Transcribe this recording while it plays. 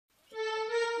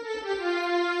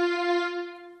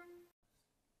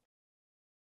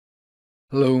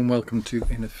Hello and welcome to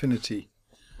InAffinity.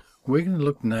 We're going to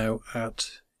look now at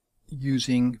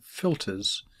using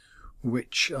filters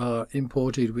which are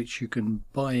imported, which you can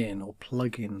buy in, or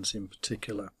plugins in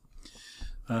particular.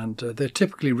 And they're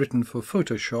typically written for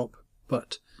Photoshop,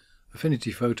 but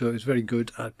Affinity Photo is very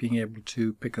good at being able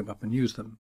to pick them up and use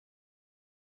them.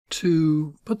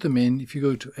 To put them in, if you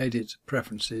go to Edit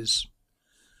Preferences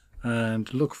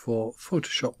and look for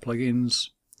Photoshop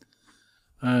plugins,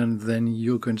 and then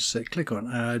you're going to say click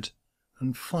on Add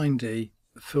and find a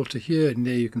filter here, and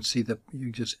there you can see that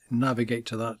you just navigate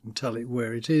to that and tell it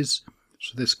where it is.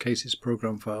 So in this case it's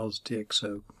Program Files,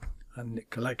 DxO and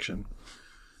Nik Collection.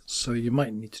 So you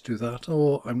might need to do that,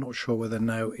 or I'm not sure whether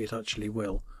now it actually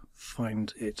will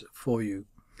find it for you.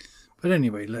 But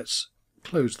anyway, let's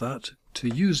close that. To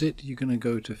use it, you're going to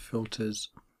go to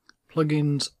Filters,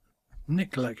 Plugins,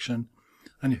 Nik Collection,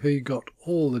 and here you've got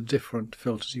all the different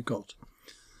filters you've got.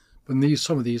 But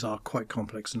some of these are quite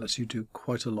complex unless you do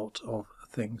quite a lot of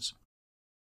things.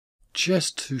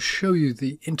 Just to show you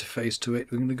the interface to it,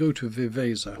 we're going to go to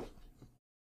Viveza.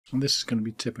 And this is going to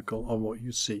be typical of what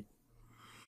you see.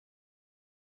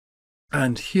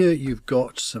 And here you've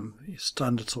got some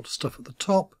standard sort of stuff at the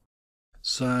top.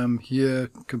 Some here,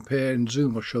 compare and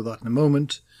zoom, I'll show that in a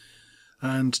moment.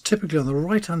 And typically on the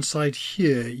right hand side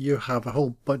here you have a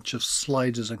whole bunch of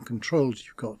sliders and controls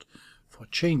you've got for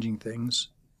changing things.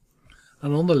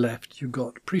 And on the left you've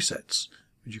got presets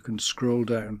which you can scroll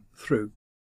down through.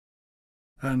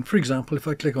 And for example, if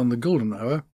I click on the golden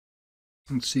hour, you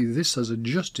can see this has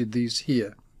adjusted these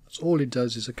here. That's all it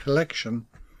does, is a collection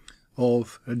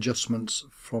of adjustments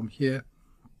from here,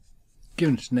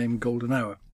 given its name golden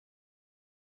hour.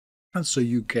 And so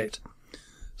you get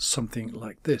something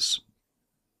like this.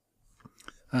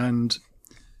 And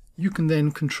you can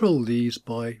then control these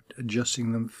by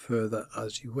adjusting them further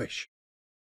as you wish.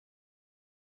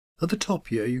 At the top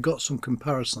here you've got some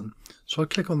comparison, so I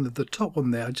click on the top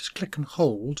one there, I just click and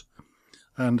hold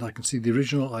and I can see the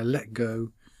original, I let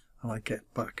go and I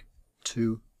get back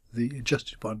to the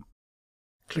adjusted one.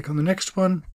 Click on the next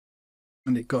one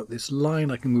and it got this line,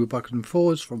 I can move backwards and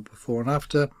forwards from before and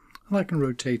after, and I can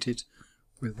rotate it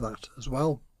with that as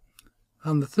well.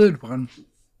 And the third one,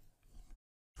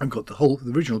 I've got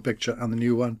the original picture and the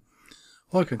new one.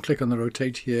 Or I can click on the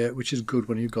rotate here, which is good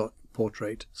when you've got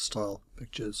portrait style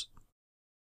pictures.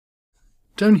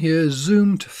 Down here,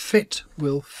 zoom to fit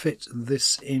will fit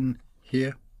this in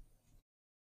here.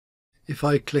 If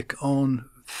I click on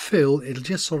fill, it'll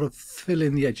just sort of fill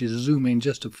in the edges, zoom in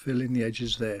just to fill in the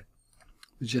edges there.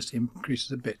 It just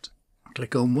increases a bit.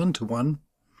 Click on 1 to 1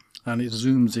 and it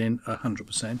zooms in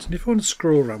 100%. And if I want to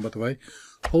scroll around, by the way,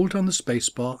 hold down the space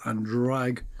bar and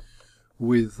drag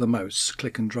with the mouse.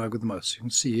 Click and drag with the mouse. You can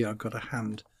see here I've got a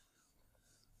hand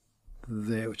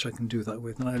there which I can do that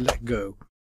with, and I let go.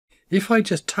 If I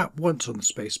just tap once on the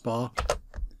space bar,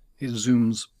 it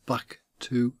zooms back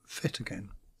to fit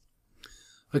again.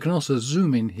 I can also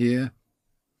zoom in here,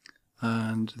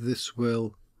 and this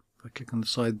will, if I click on the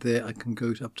side there, I can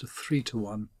go up to 3 to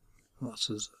 1. That's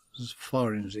as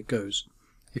far in as it goes.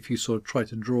 If you sort of try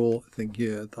to draw a thing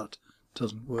here, that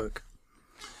doesn't work.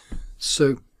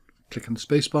 So click on the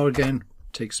space bar again,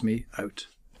 takes me out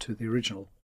to the original.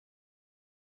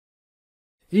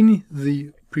 In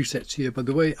the presets here, by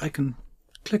the way, I can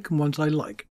click on ones I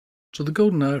like. So the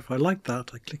golden hour, if I like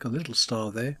that, I click on the little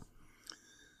star there.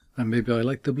 And maybe I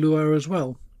like the blue hour as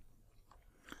well.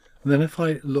 And then if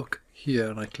I look here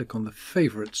and I click on the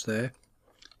favorites there,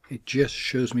 it just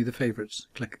shows me the favorites.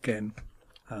 Click again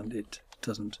and it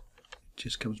doesn't. It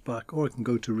just comes back. Or I can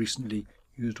go to recently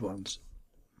used ones.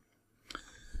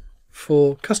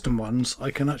 For custom ones, I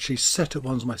can actually set up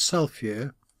ones myself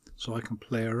here. So I can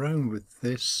play around with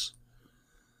this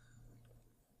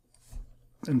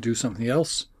and do something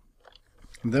else.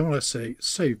 And then when I say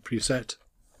save preset,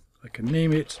 I can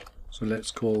name it. So let's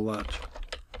call that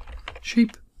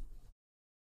sheep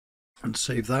and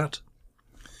save that.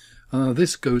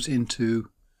 This goes into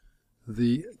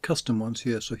the custom ones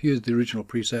here. So here's the original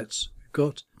presets we've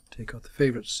got. Take out the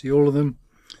favorites, see all of them.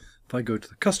 If I go to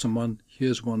the custom one,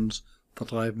 here's ones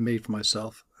that I've made for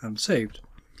myself and saved.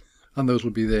 And those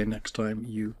will be there next time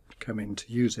you come in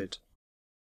to use it.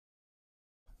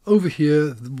 Over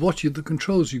here, the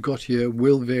controls you've got here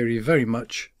will vary very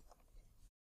much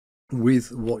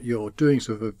with what you're doing.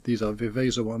 So these are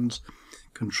Viveza ones.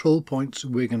 Control points,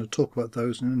 we're going to talk about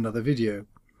those in another video.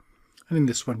 And in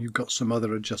this one you've got some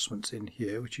other adjustments in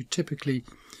here, which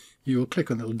you'll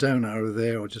click on the little down arrow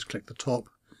there, or just click the top,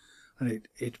 and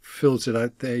it fills it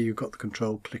out there. You've got the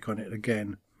control, click on it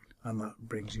again, and that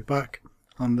brings you back.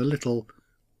 On the little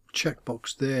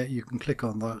checkbox there, you can click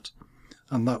on that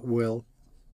and that will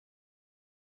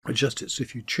adjust it. So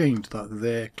if you change that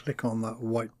there, click on that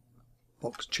white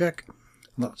box check,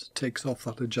 and that takes off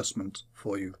that adjustment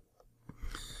for you.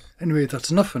 Anyway,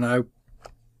 that's enough for now.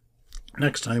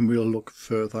 Next time we'll look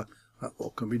further at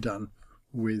what can be done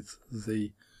with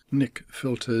the Nik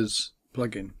Filters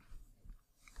plugin.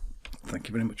 Thank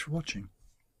you very much for watching.